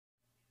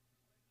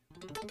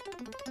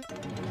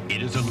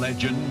night is a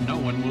legend no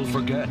one will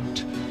forget.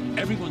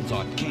 Everyone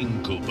thought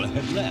King Koopa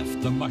had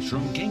left the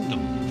Mushroom Kingdom.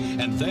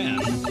 And then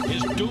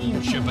his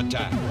doom ship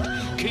attacked.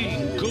 King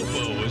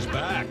Koopa was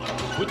back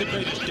with the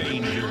greatest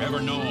danger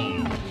ever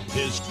known,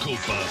 his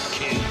Koopa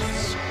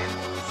kids.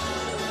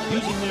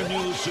 Using their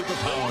new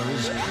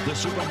superpowers, the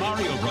Super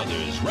Mario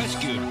Brothers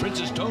rescued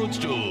Princess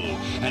Toadstool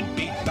and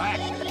beat back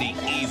the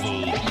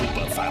evil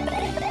Koopa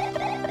family.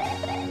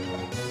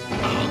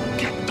 I'll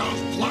get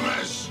those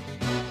plumbers!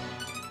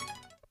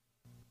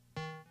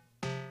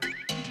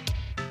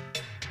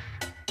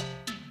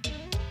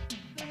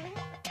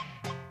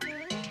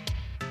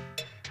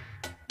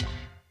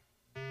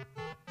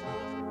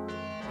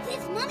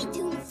 This Mummy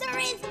Doom sure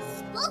is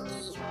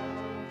spooky.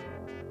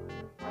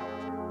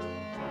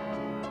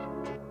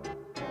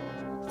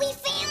 We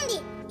found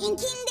it! And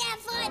King Dad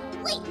thought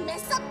we'd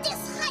mess up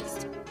this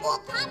heist, or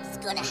Pop's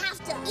gonna have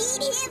to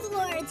eat his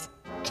words.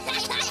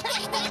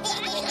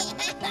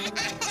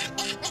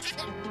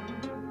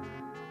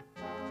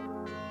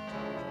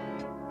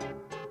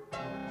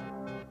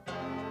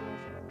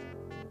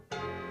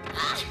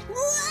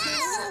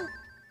 Whoa!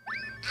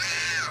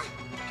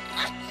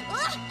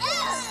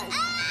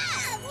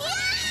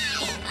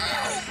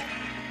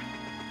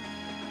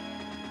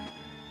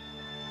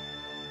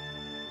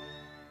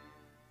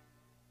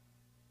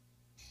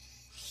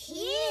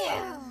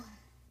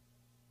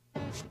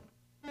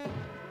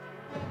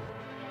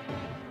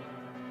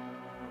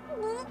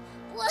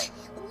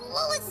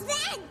 What was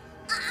that?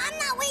 I'm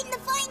not waiting to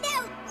find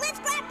out. Let's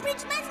grab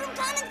Prince Mushroom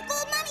Common's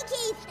gold mummy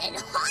cave and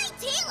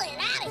hightail it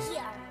out of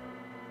here.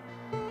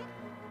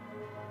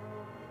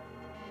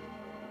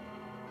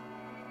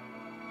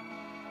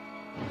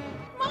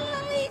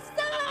 My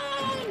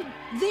son!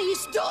 They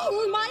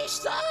stole my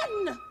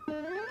son!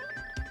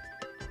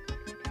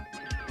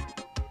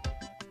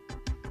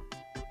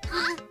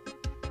 Huh?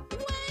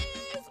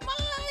 Where's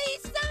my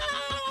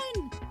son?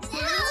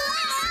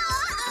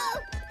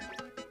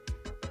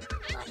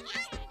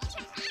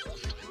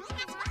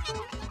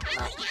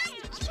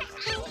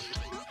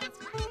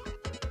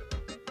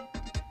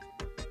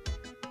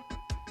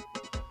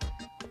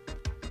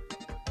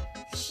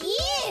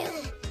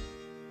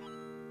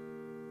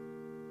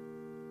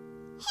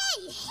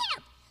 Hey,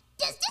 Hip!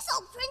 Does this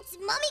old Prince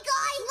Mummy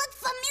guy look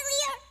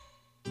familiar?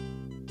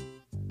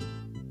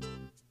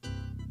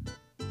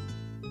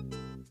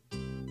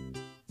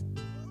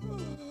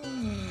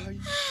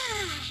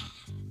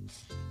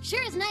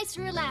 Sure is nice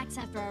to relax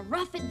after a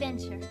rough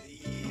adventure.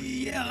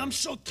 Yeah, I'm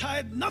so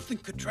tired, nothing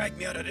could drag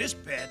me out of this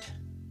bed.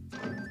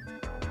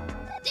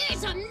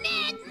 There's a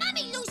mad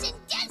mummy loose in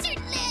desert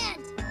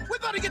land! We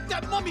better get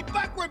that mummy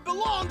back where it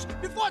belongs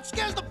before it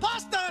scares the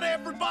pasta out of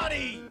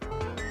everybody!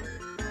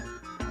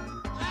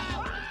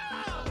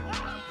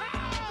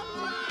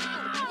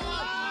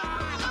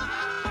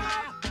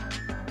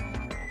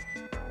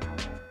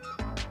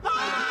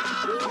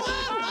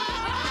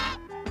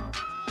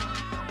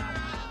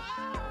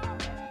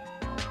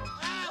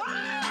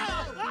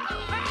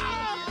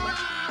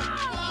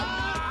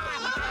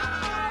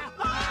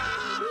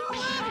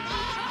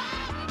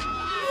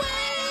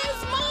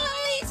 Where's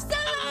my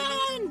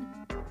son?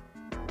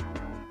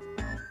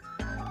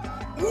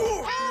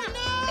 Oh,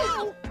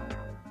 no!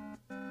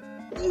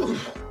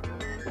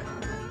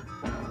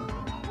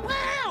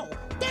 Wow!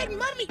 That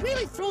mummy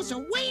really throws a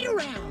weight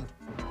around.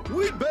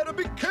 We'd better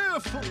be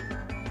careful.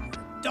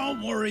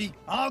 Don't worry,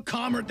 I'll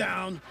calm her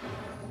down.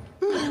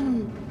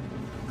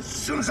 As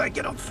soon as I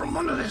get up from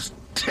under this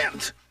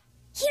tent.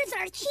 Here's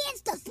our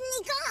chance to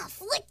sneak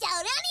off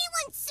without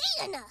anyone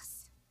seeing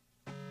us.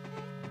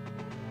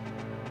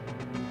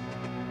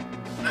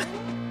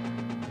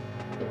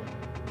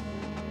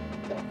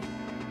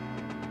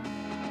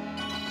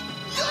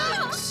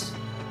 Yikes!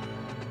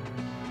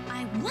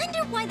 I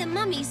wonder why the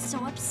mummy's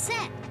so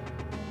upset.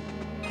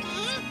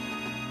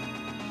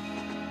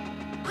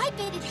 I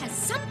bet it has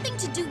something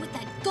to do with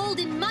that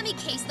golden mummy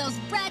case those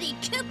bratty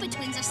Koopa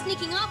twins are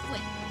sneaking off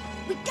with.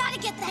 We gotta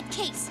get that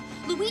case.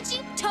 Luigi,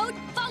 Toad,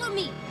 follow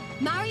me.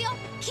 Mario,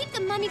 keep the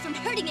mummy from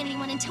hurting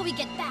anyone until we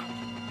get back.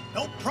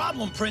 No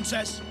problem,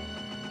 Princess.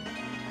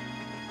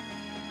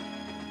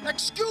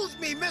 Excuse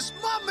me, Miss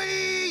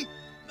Mummy!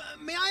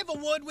 May I have a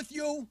word with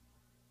you?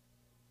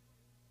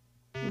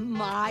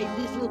 My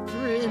little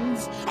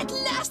prince, at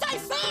last I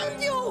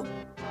found you!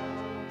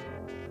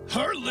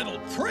 Her little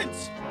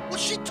prince?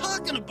 What's she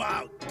talking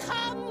about?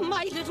 Come,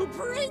 my little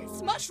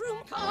prince,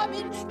 Mushroom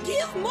Common,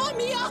 give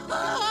Mommy a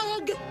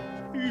hug!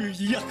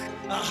 Yuck,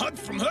 a hug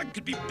from her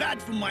could be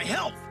bad for my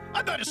health.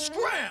 I better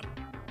scram.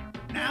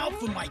 Now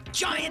for my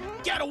giant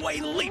getaway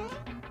leap.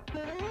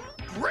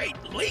 Great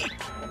leap!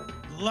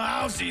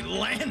 Lousy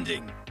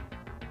landing.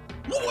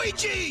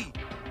 Luigi!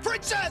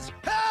 Princess,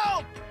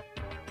 help!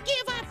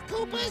 Give up,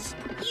 Koopas!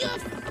 You're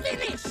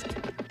finished!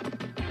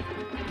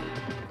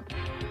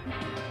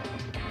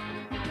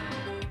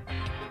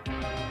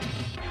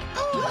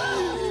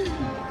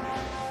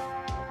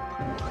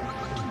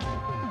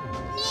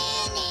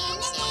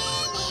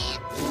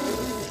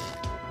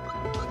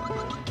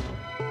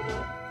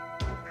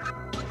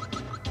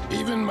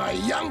 Even my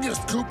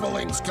youngest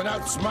Koopalings can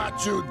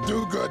outsmart you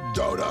do-good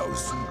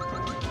dodos.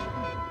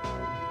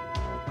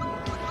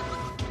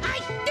 I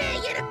dare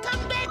you to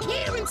come back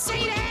here and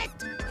say that!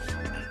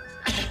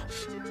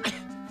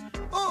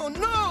 Oh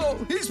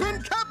no! He's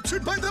been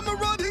captured by the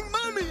marauding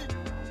mummy!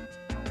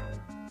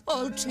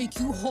 I'll take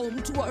you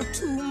home to our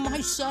tomb,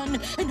 my son,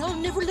 and I'll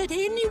never let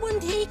anyone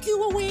take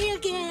you away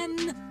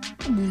again.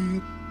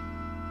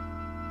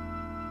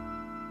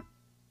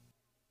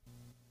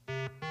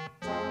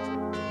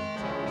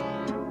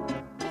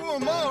 Poor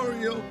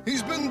Mario!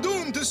 He's been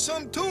doomed to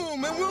some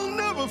tomb and we'll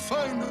never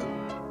find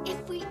him!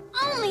 If we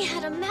only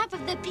had a map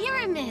of the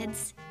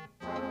pyramids.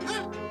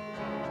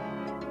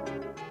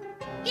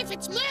 If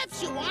it's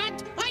maps you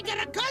want, I got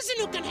a cousin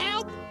who can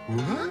help.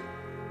 What?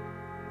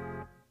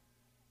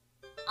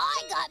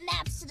 I got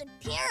maps to the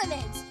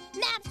pyramids,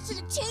 maps to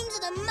the tombs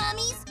of the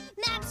mummies,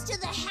 maps to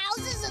the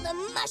houses of the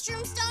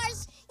mushroom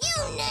stars.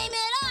 You name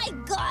it, I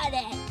got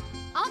it.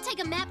 I'll take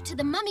a map to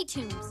the mummy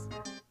tombs.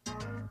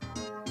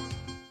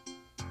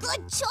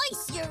 Good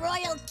choice, your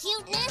royal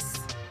cuteness.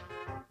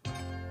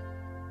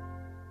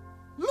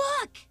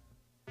 Look!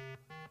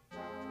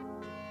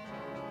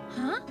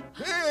 Huh?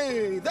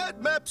 Hey,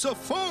 that map's a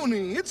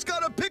phony! It's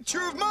got a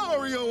picture of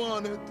Mario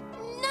on it!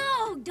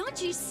 No,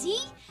 don't you see?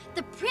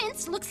 The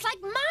prince looks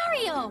like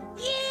Mario.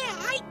 Yeah,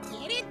 I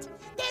get it.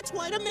 That's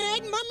why the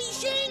Mad Mummy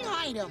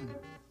shanghaied him.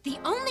 The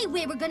only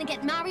way we're gonna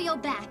get Mario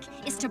back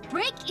is to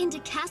break into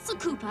Castle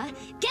Koopa,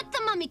 get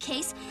the mummy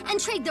case, and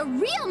trade the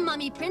real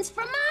mummy prince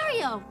for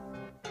Mario.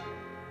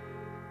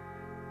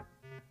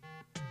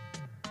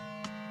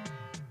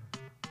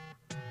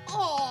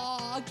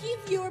 Aw,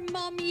 give your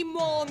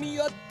mommy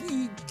a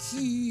big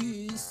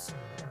kiss.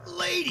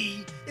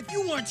 Lady, if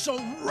you weren't so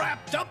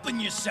wrapped up in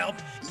yourself,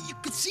 you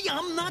could see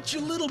I'm not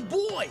your little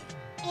boy.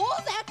 All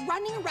that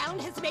running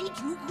around has made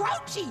you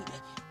grouchy.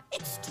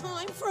 It's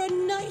time for a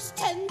nice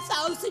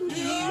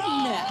 10,000-year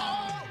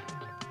nap.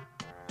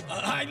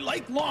 I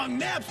like long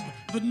naps,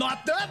 but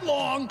not that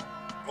long.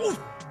 Ooh.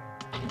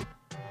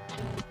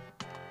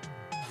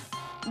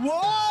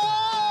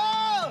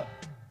 Whoa!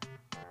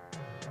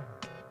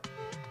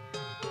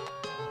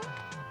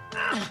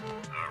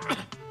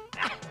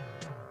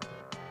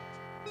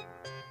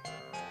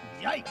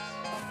 Yikes.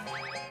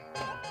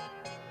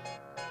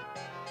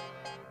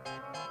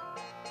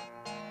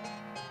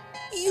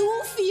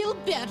 You'll feel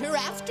better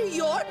after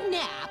your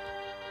nap.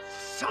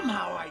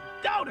 Somehow I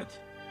doubt it.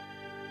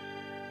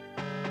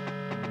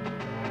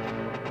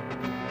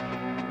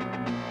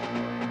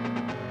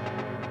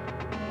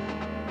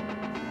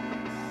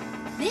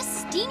 This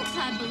steam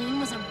cloud balloon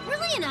was a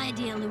brilliant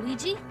idea,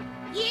 Luigi.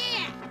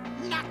 Yeah,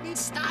 nothing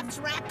stops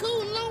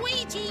Raccoon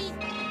Luigi.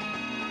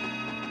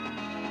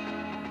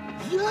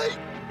 Yay!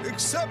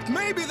 Except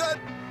maybe that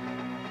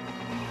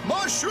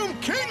Mushroom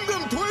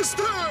Kingdom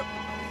Twister!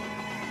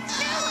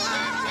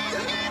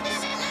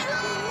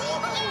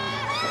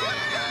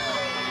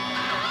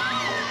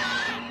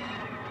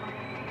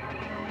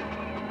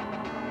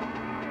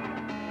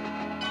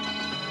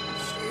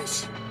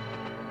 Jeez.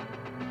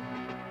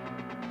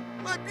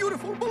 My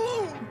beautiful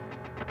balloon!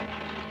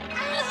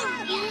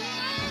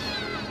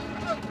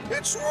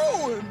 It's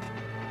ruined!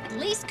 At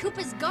least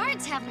Koopa's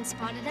guards haven't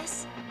spotted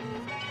us.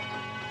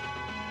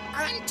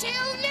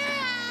 Until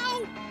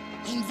now!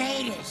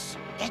 Invaders,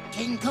 get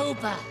King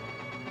Koopa.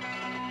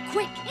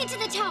 Quick, into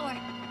the tower.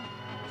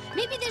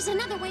 Maybe there's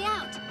another way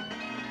out.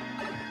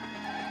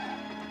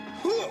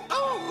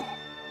 Oh!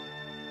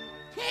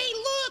 Hey,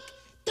 look!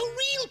 The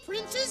real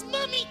prince's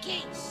mummy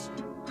case!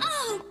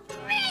 Oh,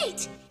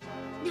 great!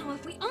 Now,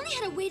 if we only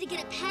had a way to get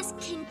it past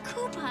King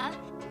Koopa...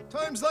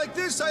 Times like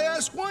this, I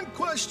ask one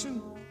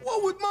question.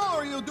 What would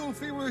Mario do if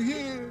he were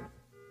here?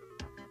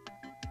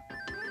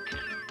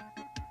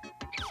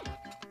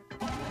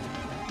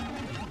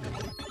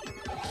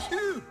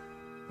 Phew.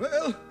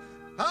 Well,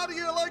 how do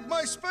you like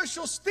my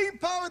special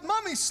steam-powered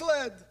mummy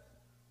sled?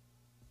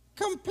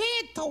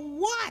 Compared to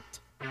what?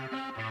 You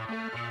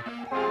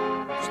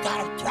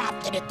got him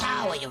trapped in the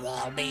tower, your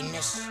royal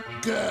meanness.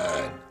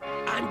 Good.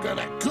 I'm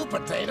gonna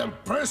Koopatate him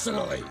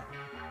personally.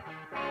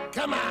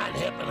 Come on,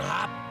 Hip and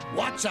Hop.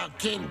 Watch how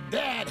King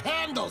Dad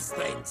handles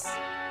things.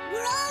 We're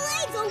all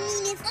eyes, oh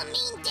meanest of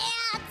mean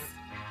dads.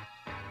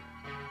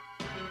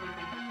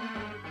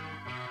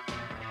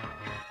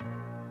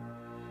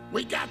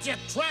 We got you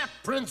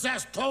trapped,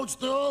 Princess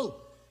Toadstool.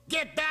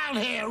 Get down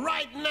here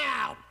right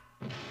now.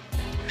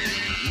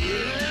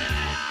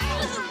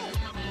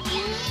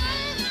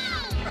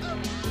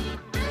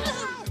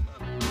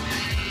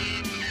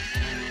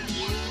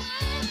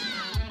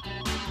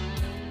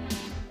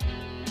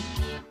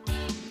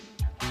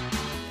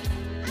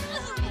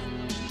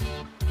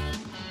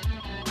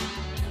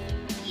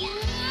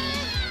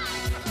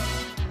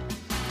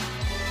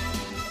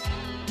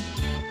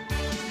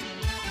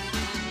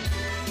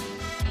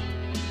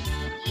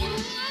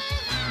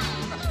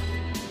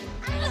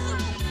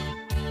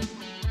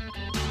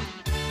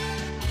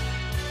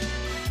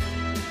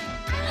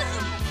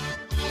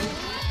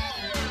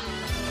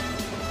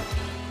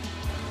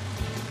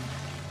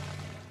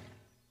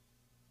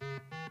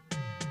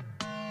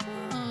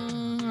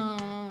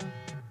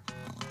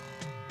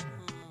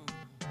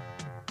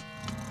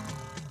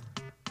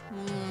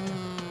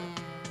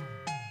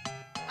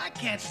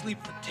 can't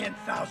sleep for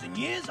 10,000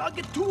 years. I'll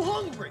get too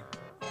hungry.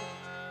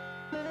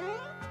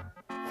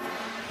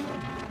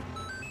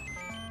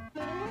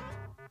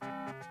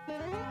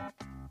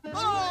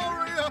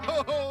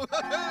 Mario!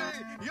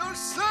 Hey, you're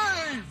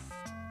safe!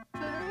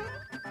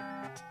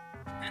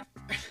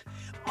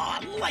 Aw,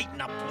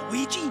 lighten up,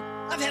 Luigi.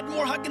 I've had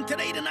more hugging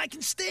today than I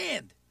can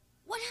stand.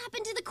 What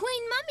happened to the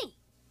Queen Mummy?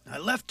 I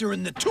left her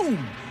in the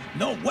tomb.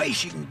 No way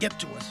she can get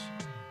to us.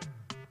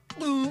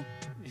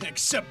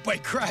 Except by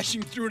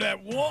crashing through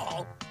that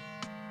wall.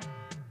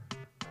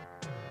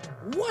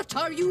 What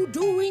are you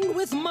doing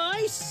with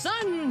my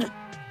son?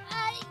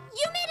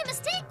 You made a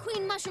mistake,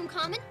 Queen Mushroom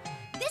Common.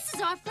 This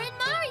is our friend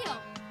Mario.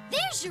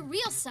 There's your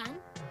real son.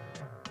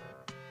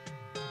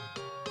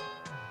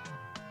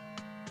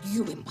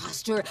 You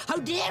imposter! How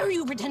dare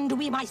you pretend to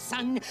be my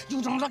son?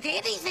 You don't look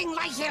anything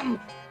like him!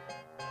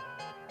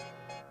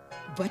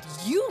 But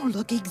you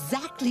look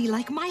exactly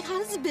like my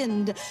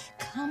husband.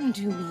 Come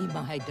to me,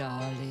 my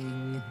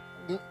darling.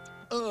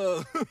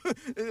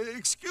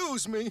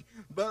 Excuse me,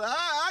 but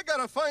I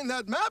gotta find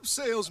that map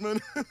salesman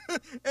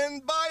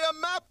and buy a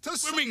map to...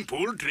 Swimming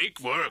pool trick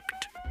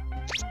worked.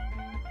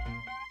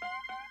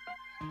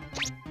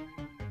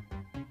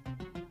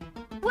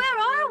 Where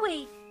are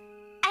we?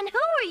 And who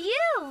are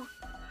you?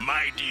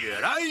 My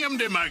dear, I am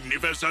the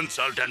magnificent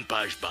Sultan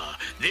Pashba.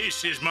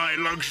 This is my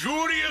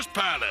luxurious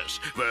palace,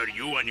 where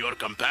you and your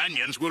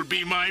companions will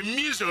be my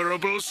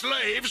miserable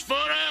slaves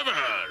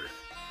forever.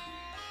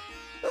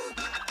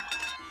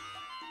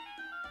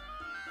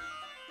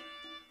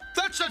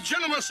 That's a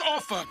generous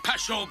offer,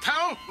 Pash, old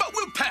pal, but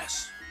we'll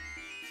pass.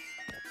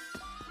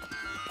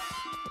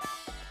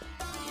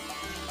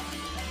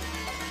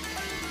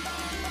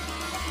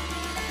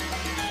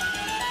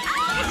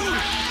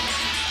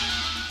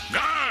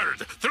 Guard,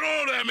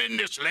 throw them in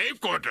the slave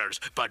quarters,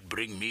 but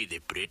bring me the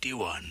pretty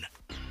one.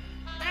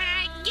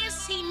 I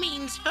guess he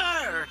means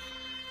her.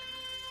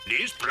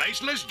 These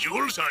priceless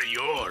jewels are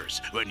yours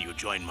when you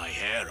join my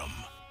harem.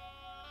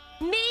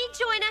 Me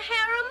join a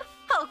harem?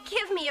 Oh,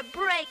 give me a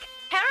break.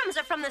 Harems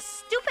are from the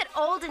stupid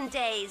olden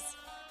days.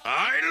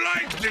 I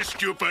like the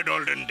stupid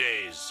olden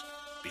days.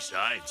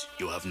 Besides,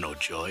 you have no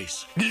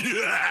choice.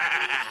 Yow!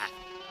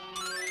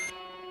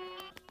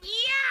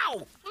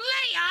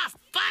 Lay off,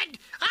 bud.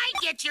 I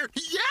get your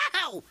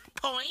yow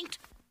point.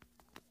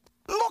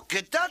 Look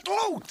at that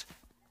loot.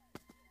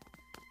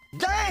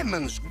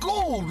 Diamonds,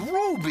 gold,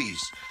 rubies.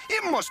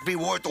 It must be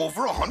worth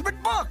over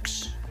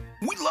 $100.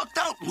 We lucked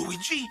out,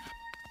 Luigi.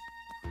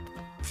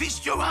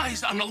 Feast your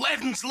eyes on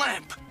Aladdin's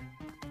lamp.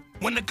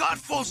 When the god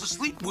falls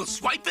asleep, we'll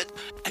swipe it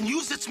and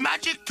use its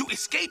magic to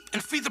escape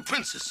and free the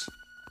princess.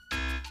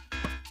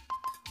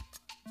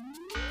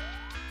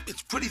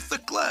 It's pretty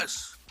thick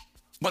glass,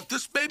 but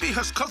this baby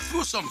has cut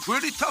through some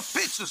pretty tough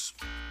pieces.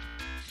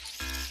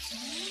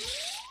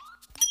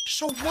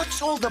 So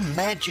what's all the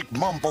magic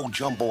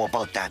mumbo-jumbo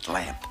about that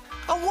lamp?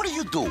 What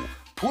do?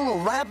 Pull a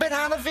rabbit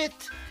out of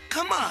it?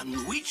 Come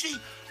on, Luigi.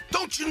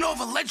 Don't you know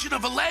the legend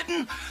of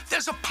Aladdin?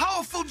 There's a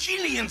powerful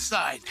genie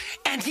inside,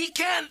 and he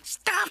can...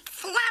 Stop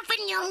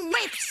flapping your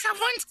lips.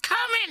 Someone's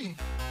coming.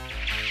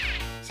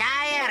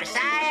 Sire,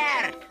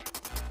 sire.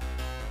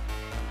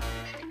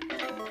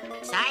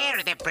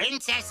 Sire, the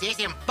princess is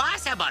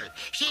impossible.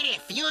 She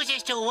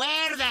refuses to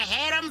wear the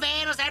harem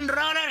veils and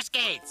roller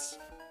skates.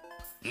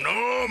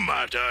 No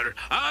matter.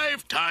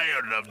 I've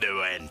tired of the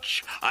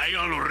wench. I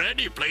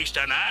already placed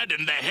an ad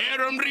in the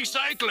harem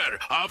recycler,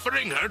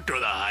 offering her to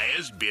the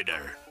highest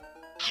bidder.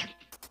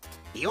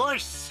 You're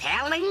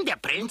selling the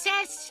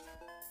princess?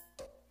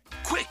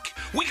 Quick,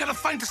 we gotta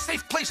find a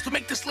safe place to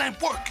make this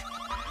lamp work.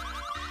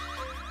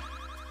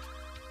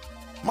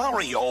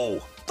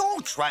 Mario,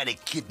 don't try to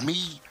kid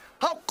me.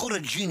 How could a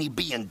genie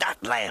be in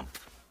that lamp?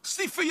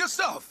 See for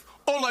yourself.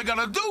 All I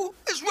gotta do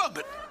is rub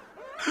it.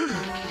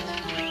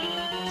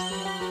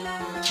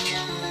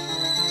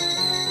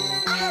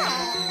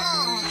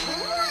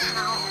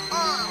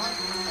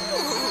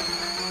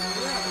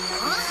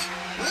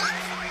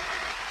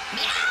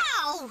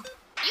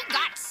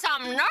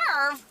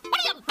 Nerve? What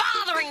are you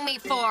bothering me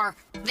for?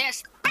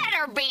 This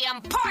better be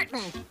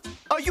important.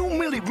 Are you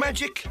really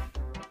magic?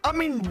 I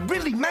mean,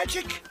 really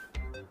magic?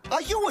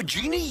 Are you a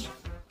genie?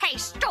 Hey,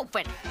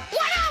 stupid.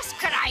 What else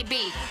could I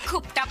be?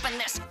 Cooped up in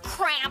this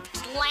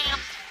cramped lamp?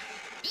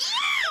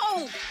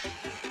 Yow!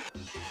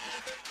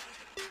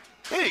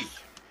 Hey,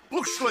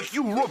 looks like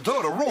you rubbed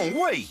her the wrong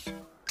way.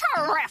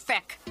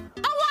 Terrific.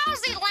 A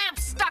lousy lamp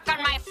stuck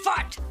on my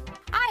foot.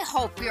 I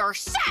hope you're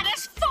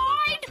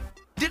satisfied.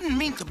 Didn't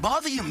mean to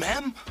bother you,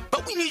 ma'am,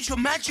 but we need your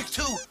magic,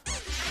 too. There's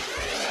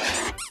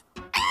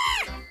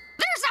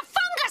a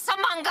fungus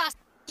among us.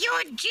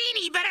 Your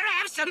genie better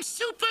have some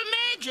super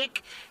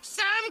magic.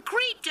 Some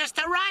creep just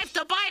arrived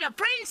to buy the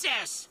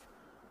princess.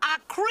 A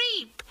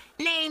creep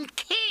named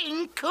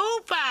King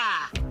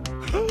Koopa.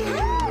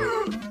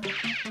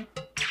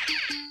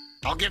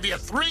 I'll give you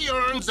 3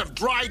 urns of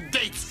dried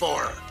dates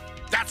for her.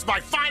 That's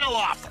my final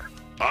offer.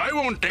 I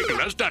won't take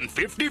less than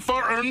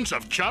 54 urns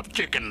of chopped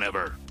chicken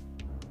liver.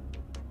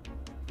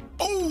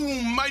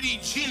 Oh, mighty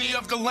genie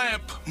of the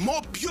lamp,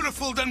 more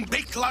beautiful than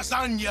baked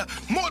lasagna,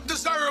 more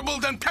desirable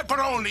than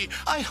pepperoni.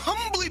 I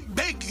humbly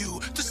beg you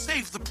to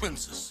save the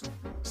princess.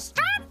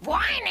 Stop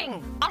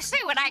whining. I'll see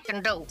what I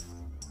can do.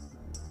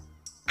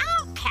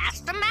 I'll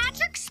cast a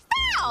magic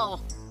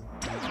spell.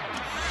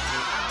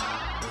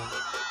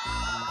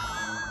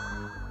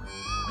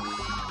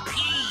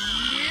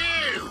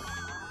 Pew!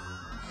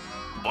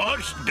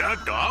 What's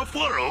that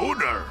awful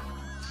odor?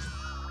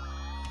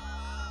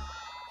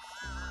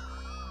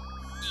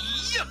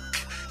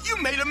 Yuck!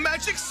 You made a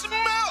magic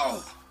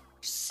smell!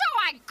 So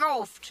I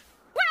goofed.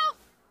 Well,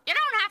 you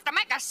don't have to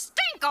make a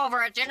stink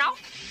over it, you know.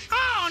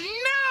 Oh,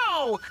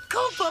 no!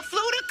 Koopa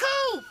flew to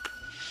Coop!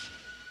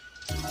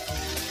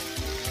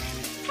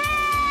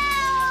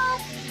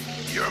 Help!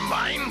 You're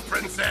mine,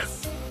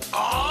 princess.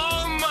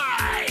 All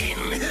mine.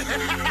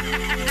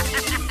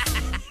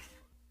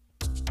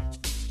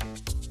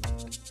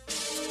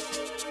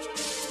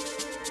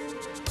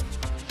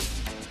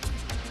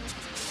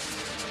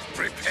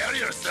 Prepare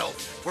yourself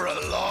for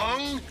a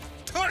long,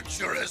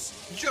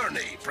 torturous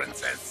journey,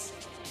 princess.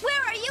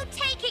 Where are you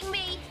taking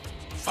me?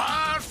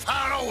 Far,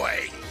 far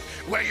away,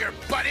 where your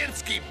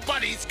Budinsky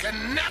buddies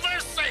can never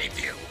save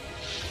you.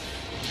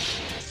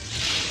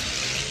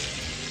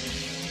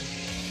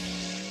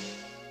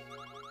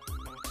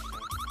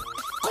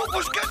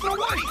 Koopa's getting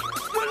away.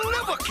 We'll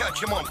never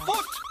catch him on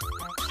foot.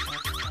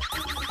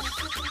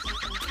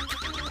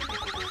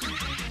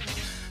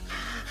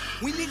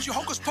 We need your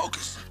hocus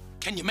pocus.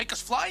 Can you make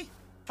us fly?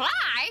 Fly?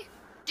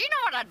 Do you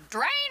know what a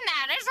drain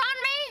that is on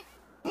me?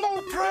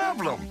 No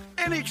problem.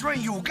 Any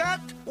drain you got,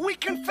 we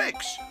can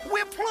fix.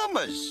 We're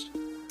plumbers.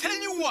 Tell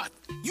you what,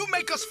 you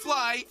make us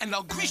fly and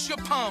I'll grease your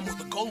palm with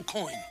a gold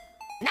coin.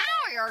 Now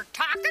you're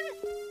talking.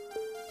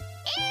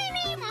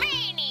 Eeny,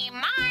 meeny,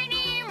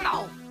 miny,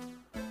 mo.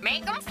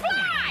 Make 'em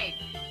fly.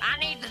 I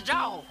need the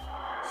dough.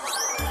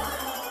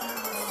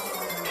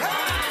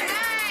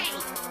 Hey!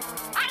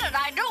 How did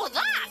I do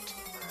that?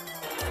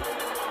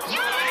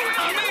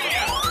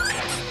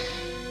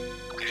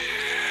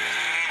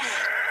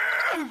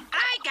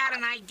 I got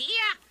an idea.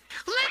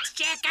 Let's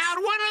check out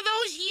one of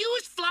those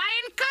used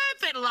flying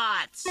carpet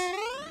lots.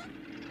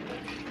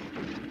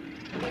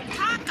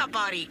 Talk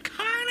about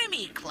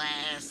economy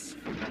class.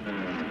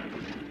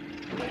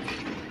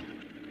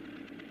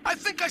 I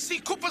think I see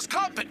Koopa's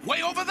carpet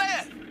way over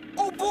there.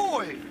 Oh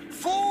boy,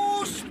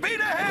 full speed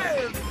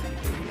ahead.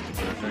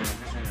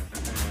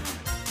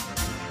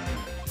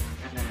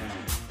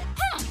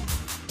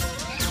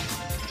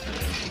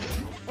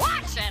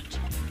 Watch it.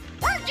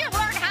 Where'd you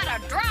learn how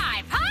to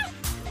drive, huh?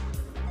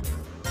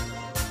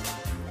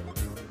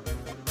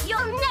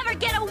 You'll never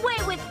get away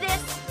with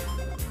this.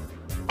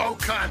 Au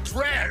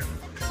contraire,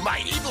 my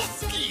evil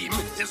scheme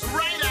is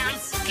right on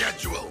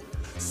schedule.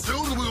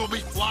 Soon we will be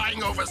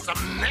flying over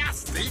some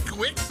nasty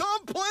quick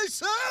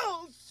Someplace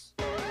else!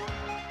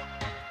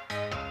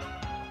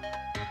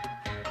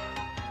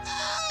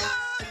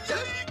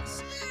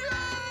 Yikes!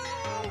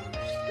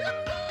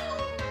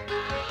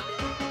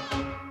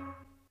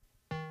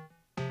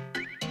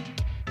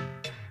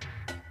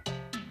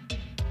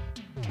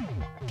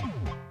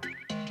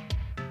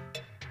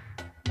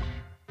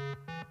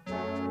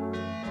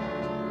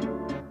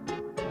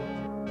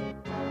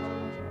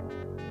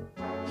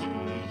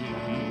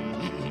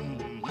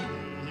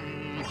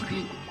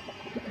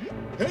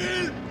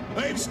 Help!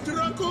 I've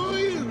struck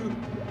oil!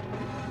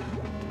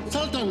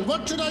 Sultan,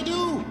 what should I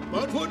do?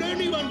 What would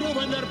anyone do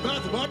when their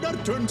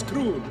bathwater turns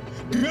crude?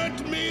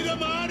 Get me the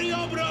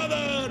Mario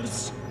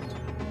Brothers!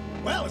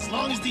 Well, as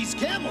long as these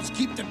camels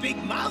keep their big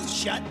mouths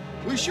shut,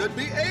 We should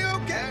be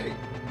A-OK.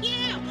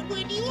 Yeah, but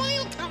where'd the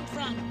oil come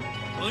from?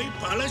 My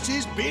palace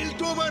is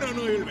built over an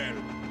oil well.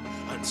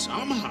 And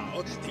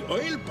somehow, the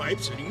oil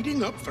pipes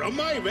leading up from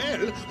my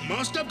well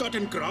must have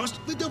gotten crossed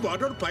with the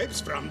water pipes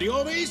from the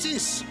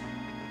oasis.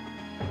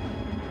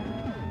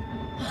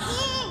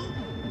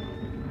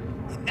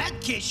 in that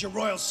case, your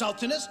royal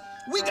sultaness,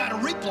 we gotta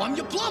replumb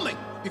your plumbing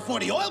before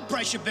the oil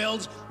pressure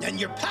builds and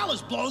your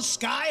palace blows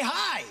sky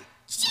high.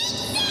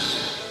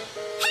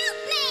 Help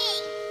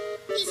me!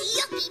 These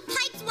yucky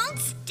pipes won't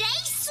stay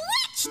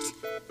switched!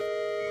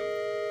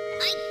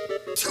 I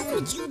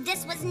told you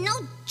this was no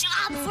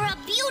job for a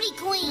beauty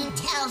queen.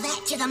 Tell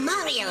that to the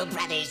Mario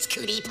Brothers,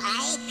 Kootie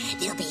Pie.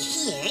 They'll be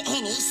here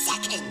any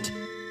second.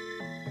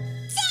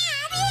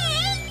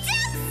 Daddy,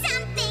 do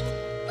something!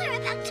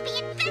 We're about to be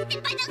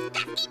infested by those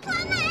pesky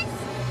plumbers!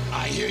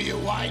 I hear you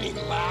whining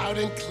loud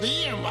and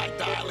clear, my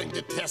darling,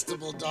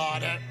 detestable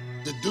daughter.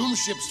 The Doom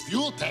Ship's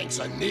fuel tanks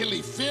are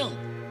nearly filled,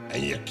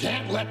 and you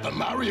can't let the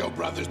Mario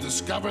Brothers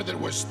discover that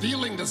we're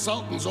stealing the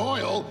Sultan's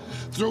oil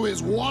through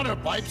his water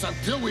pipes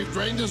until we've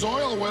drained his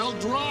oil well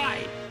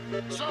dry.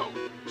 So,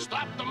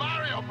 stop the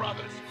Mario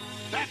Brothers.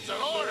 That's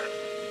an order.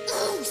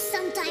 Ooh,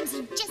 sometimes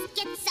he just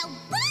gets so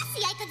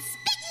bossy I could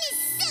spit in his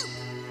soup!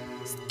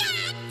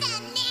 Stop the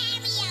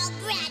Mario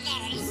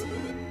Brothers!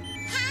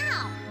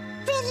 How?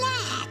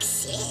 Relax,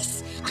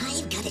 sis.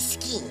 I've got a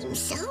scheme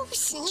so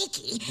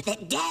sneaky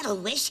that Dad'll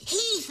wish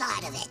he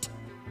thought of it.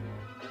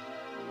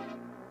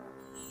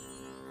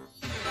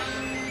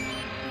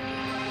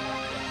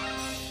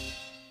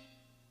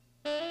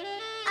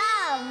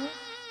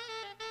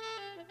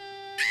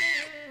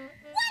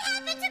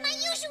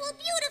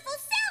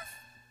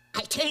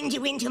 turned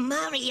you into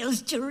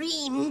Mario's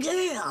dream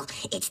girl.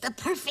 It's the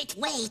perfect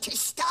way to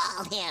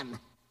stall him.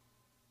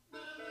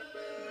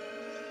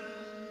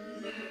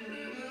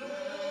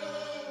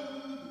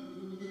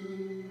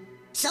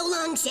 So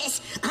long,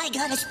 sis. I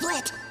got a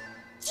split.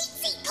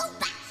 Cheatsy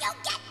Koopa, you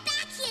get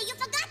back here! You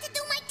forgot to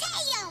do my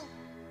tail!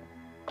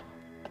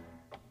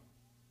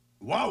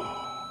 Whoa!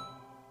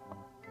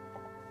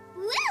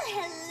 Well,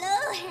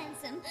 hello,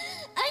 handsome.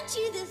 Aren't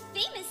you the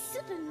famous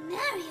Super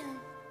Mario?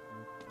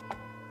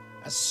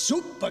 A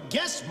super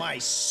guest, my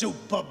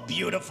super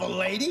beautiful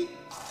lady.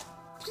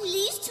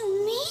 Pleased to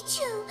meet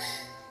you.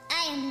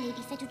 I am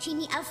Lady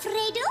Fettuccine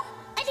Alfredo.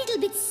 A little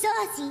bit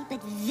saucy,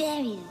 but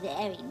very,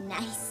 very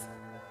nice.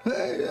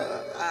 Hey,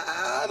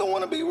 I don't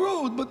want to be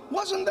rude, but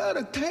wasn't that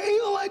a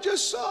tail I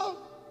just saw?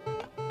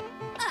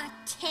 A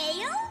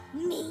tail?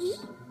 Me?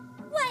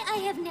 Why, I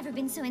have never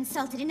been so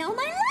insulted in all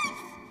my life.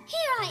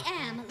 Here I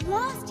am,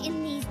 lost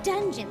in these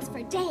dungeons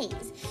for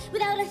days,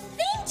 without a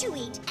thing to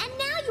eat, and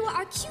now you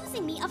are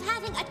accusing me of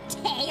having a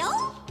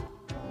tail?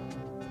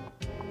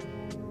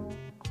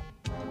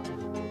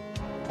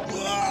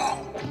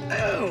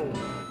 Ew!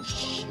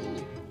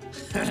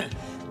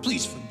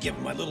 Please forgive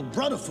my little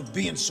brother for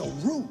being so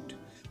rude.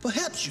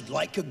 Perhaps you'd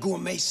like a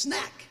gourmet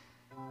snack.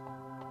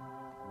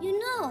 You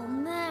know,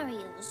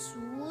 Mario,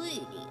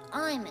 sweetie,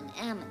 I'm an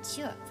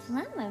amateur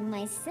plumber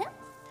myself.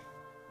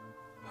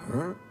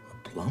 Her?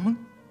 A plumber?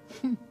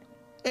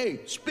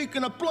 Hey,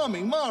 speaking of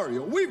plumbing,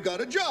 Mario, we've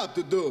got a job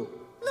to do.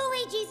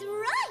 Luigi's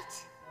right.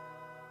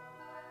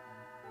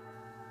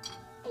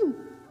 And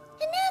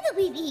now that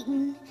we've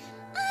eaten,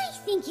 I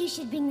think you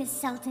should bring the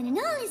Sultan and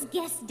all his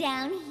guests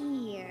down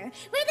here,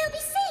 where they'll be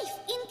safe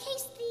in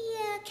case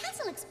the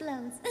castle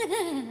explodes.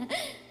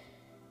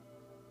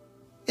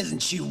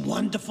 Isn't she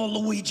wonderful,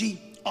 Luigi?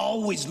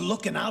 Always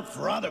looking out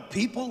for other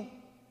people?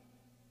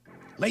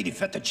 Lady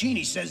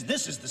Fettuccine says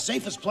this is the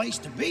safest place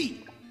to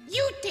be.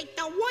 You take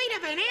the word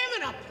of an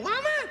amateur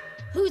plumber?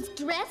 Whose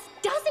dress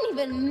doesn't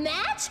even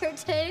match her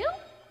tail?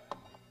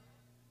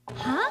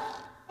 Huh?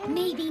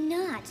 Maybe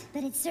not,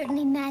 but it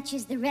certainly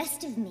matches the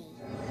rest of me.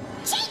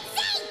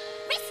 Cheatsy!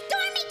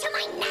 Restore me to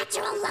my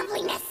natural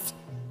loveliness!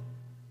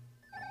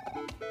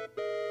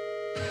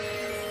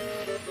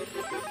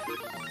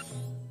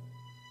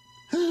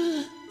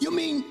 You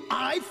mean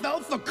I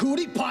fell for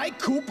Kootie Pie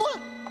Koopa?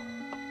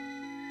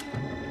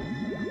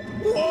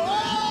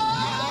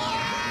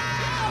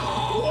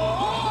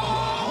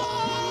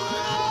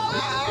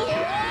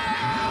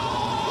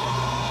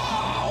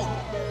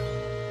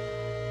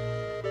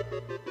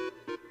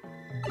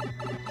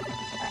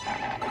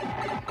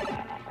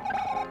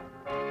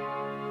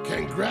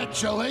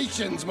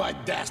 Congratulations, my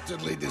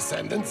dastardly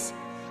descendants.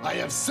 I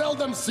have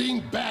seldom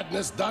seen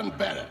badness done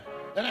better.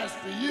 And as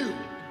for you,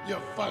 you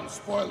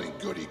fun-spoiling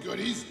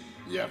goody-goodies,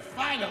 you're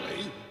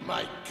finally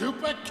my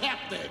Koopa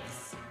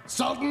captives.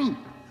 Sultan,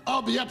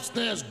 I'll be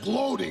upstairs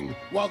gloating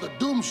while the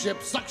Doom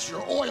Ship sucks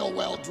your oil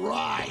well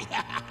dry.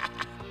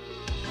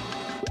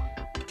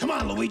 Come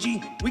on,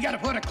 Luigi. We gotta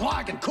put a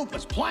clog in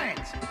Koopa's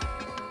plans.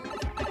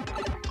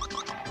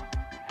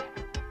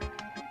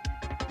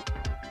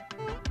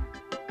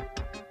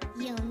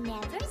 You'll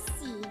never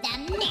see the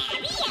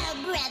Mario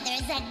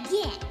Brothers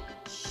again.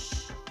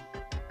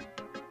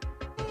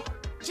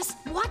 Just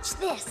watch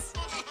this.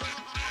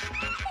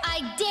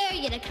 I dare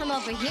you to come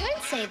over here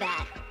and say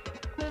that.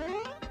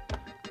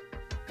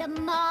 The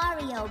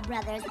Mario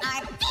Brothers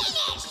are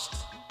finished!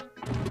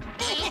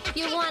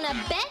 You wanna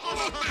bet?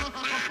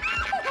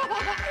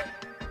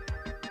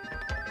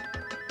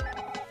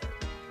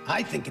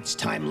 I think it's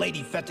time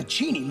Lady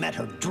Fettuccine met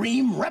her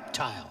dream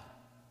reptile.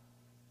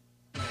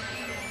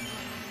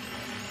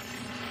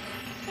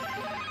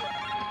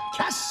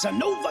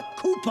 Casanova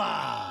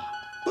Koopa!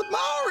 But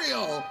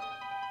Mario!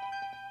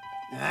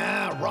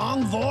 Ah,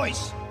 wrong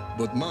voice.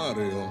 But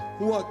Mario,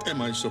 what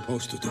am I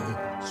supposed to do?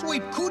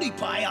 Sweep Kootie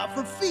Pie off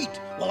her feet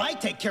while I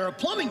take care of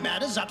plumbing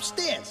matters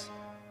upstairs.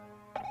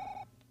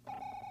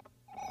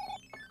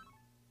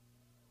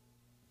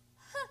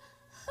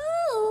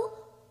 Who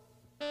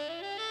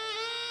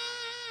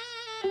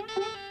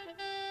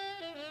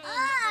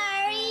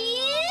are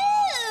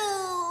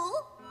you?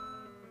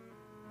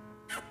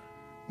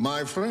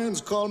 My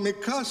friends call me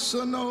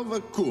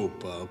Casanova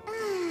Koopa.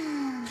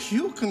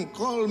 You can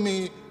call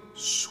me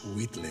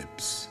Sweet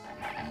Lips.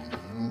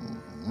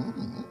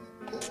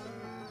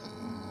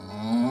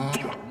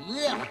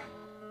 Yeah.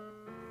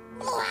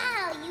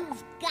 Wow,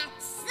 you've got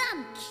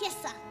some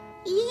kisser.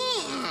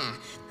 Yeah.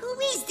 Who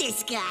is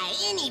this guy,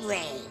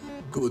 anyway?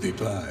 Kootie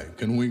Pie,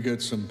 can we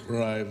get some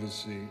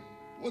privacy?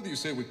 What do you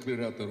say we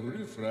clear out the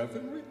riffraff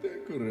and we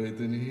decorate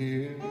in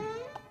here? You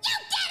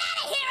get out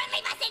of here and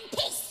leave us in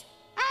peace!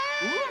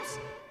 Oops.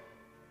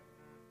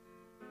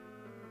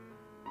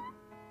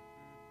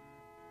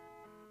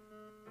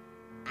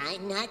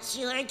 I'm not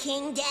sure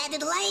King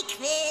Dad'd like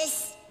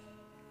this.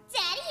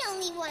 Daddy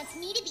only wants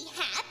me to be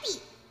happy.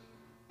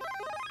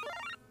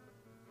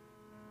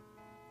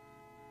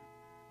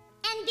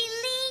 And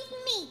believe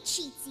me,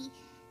 Cheatsy,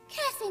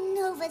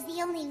 Casanova's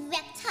the only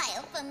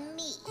reptile for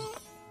me.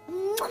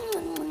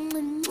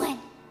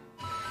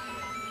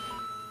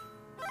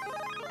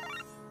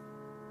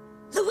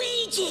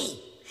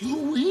 Luigi!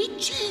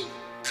 Luigi?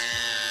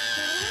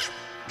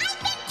 I've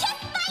been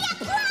kissed by a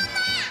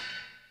plumber!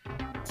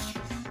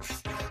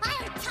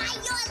 I'll tie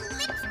your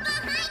lips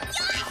behind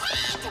your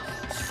head!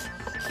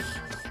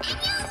 And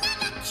you'll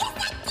never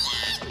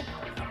kiss again!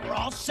 We're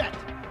all set.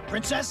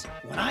 Princess,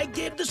 when I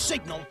give the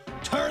signal,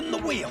 turn the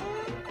wheel.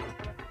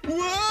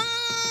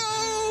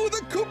 Whoa!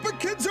 The Koopa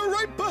kids are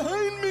right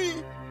behind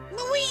me!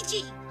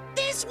 Luigi,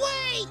 this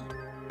way!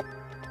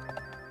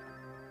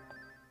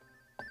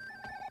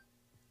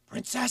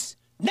 Princess,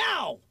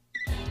 now!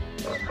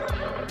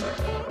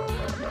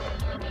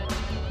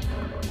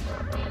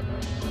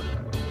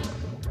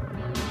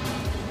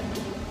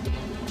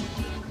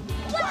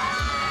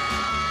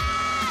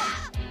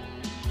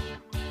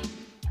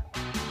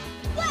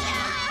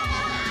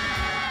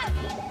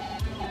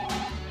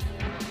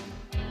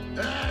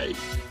 Hey!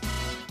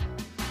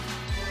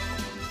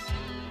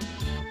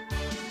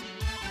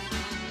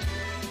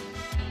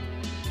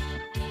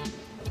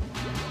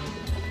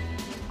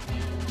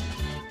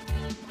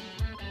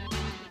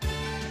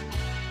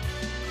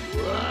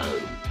 Whoa!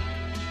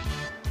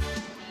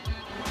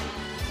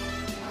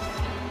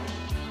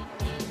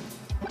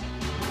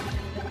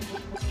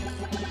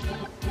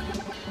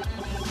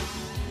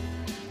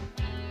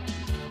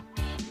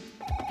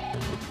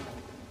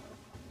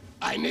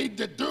 I need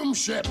the Doom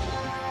Ship.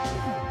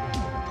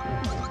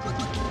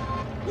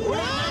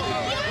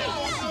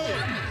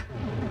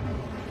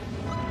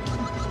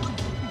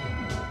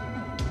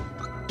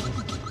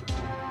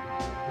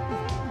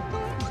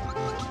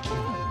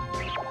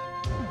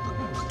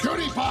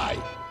 Kootie Pie!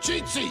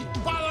 Cheatsy!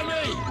 Follow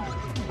me!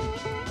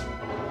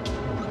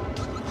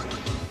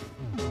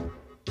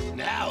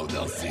 Now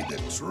they'll see the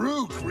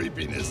true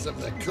creepiness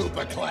of the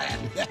Koopa clan.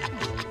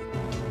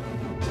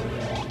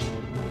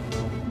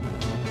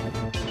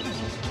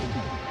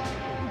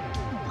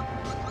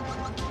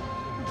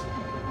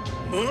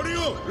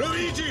 Mario,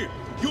 Luigi,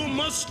 you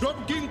must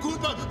stop King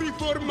Koopa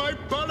before my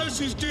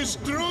palace is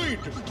destroyed.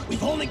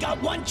 We've only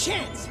got one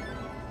chance.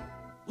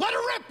 Let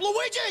her rip,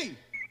 Luigi!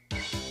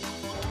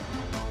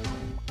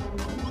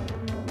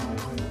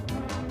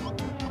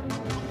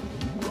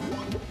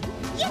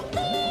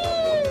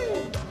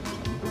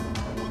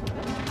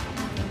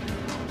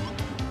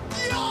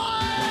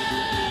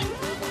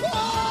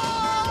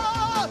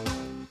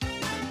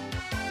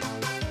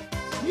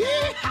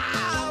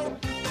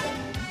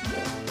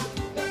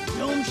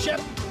 Doom Ship,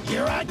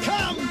 here I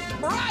come!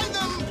 Ride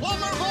them,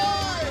 plumber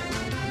boy!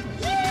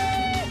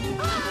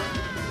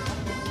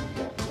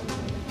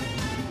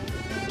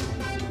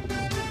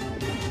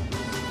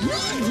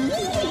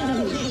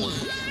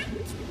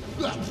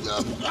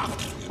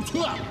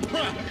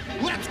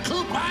 Let's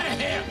Coop out of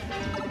here!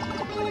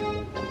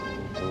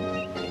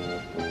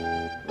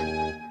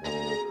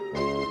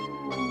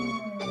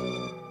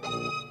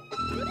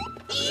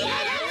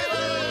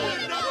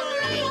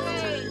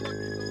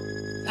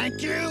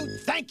 Thank you,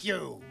 thank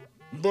you!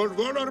 But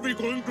what are we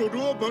going to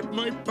do about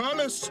my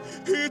palace?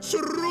 It's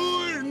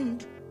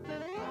ruined!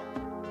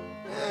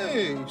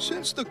 Hey,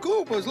 since the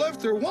Koopas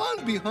left their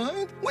wand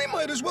behind, we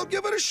might as well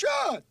give it a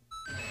shot.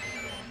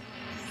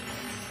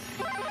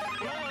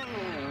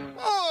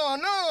 Oh,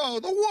 no,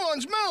 the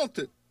wand's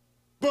melted.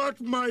 But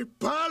my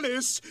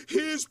palace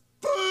is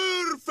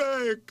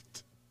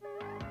perfect!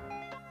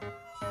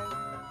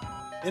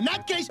 In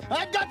that case,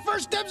 I've got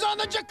first dibs on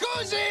the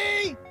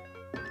jacuzzi!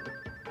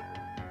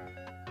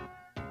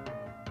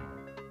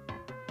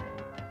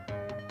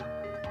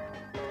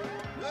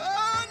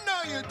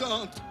 No, you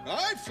don't.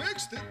 I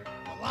fixed it.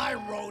 Well, I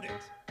wrote it.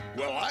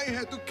 Well, I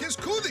had to kiss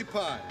Kootie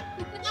Pie.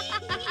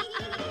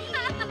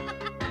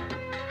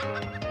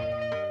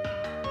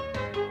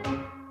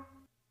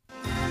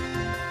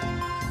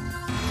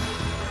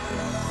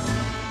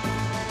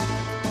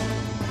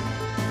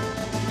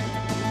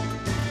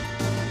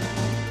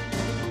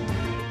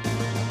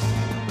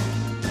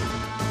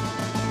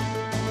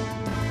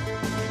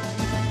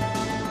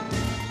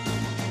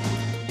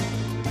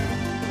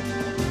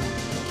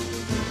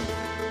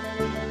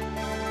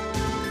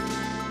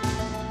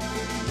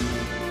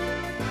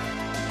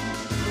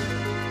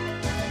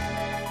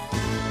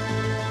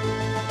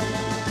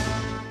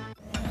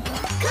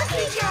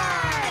 Cookie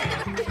jar!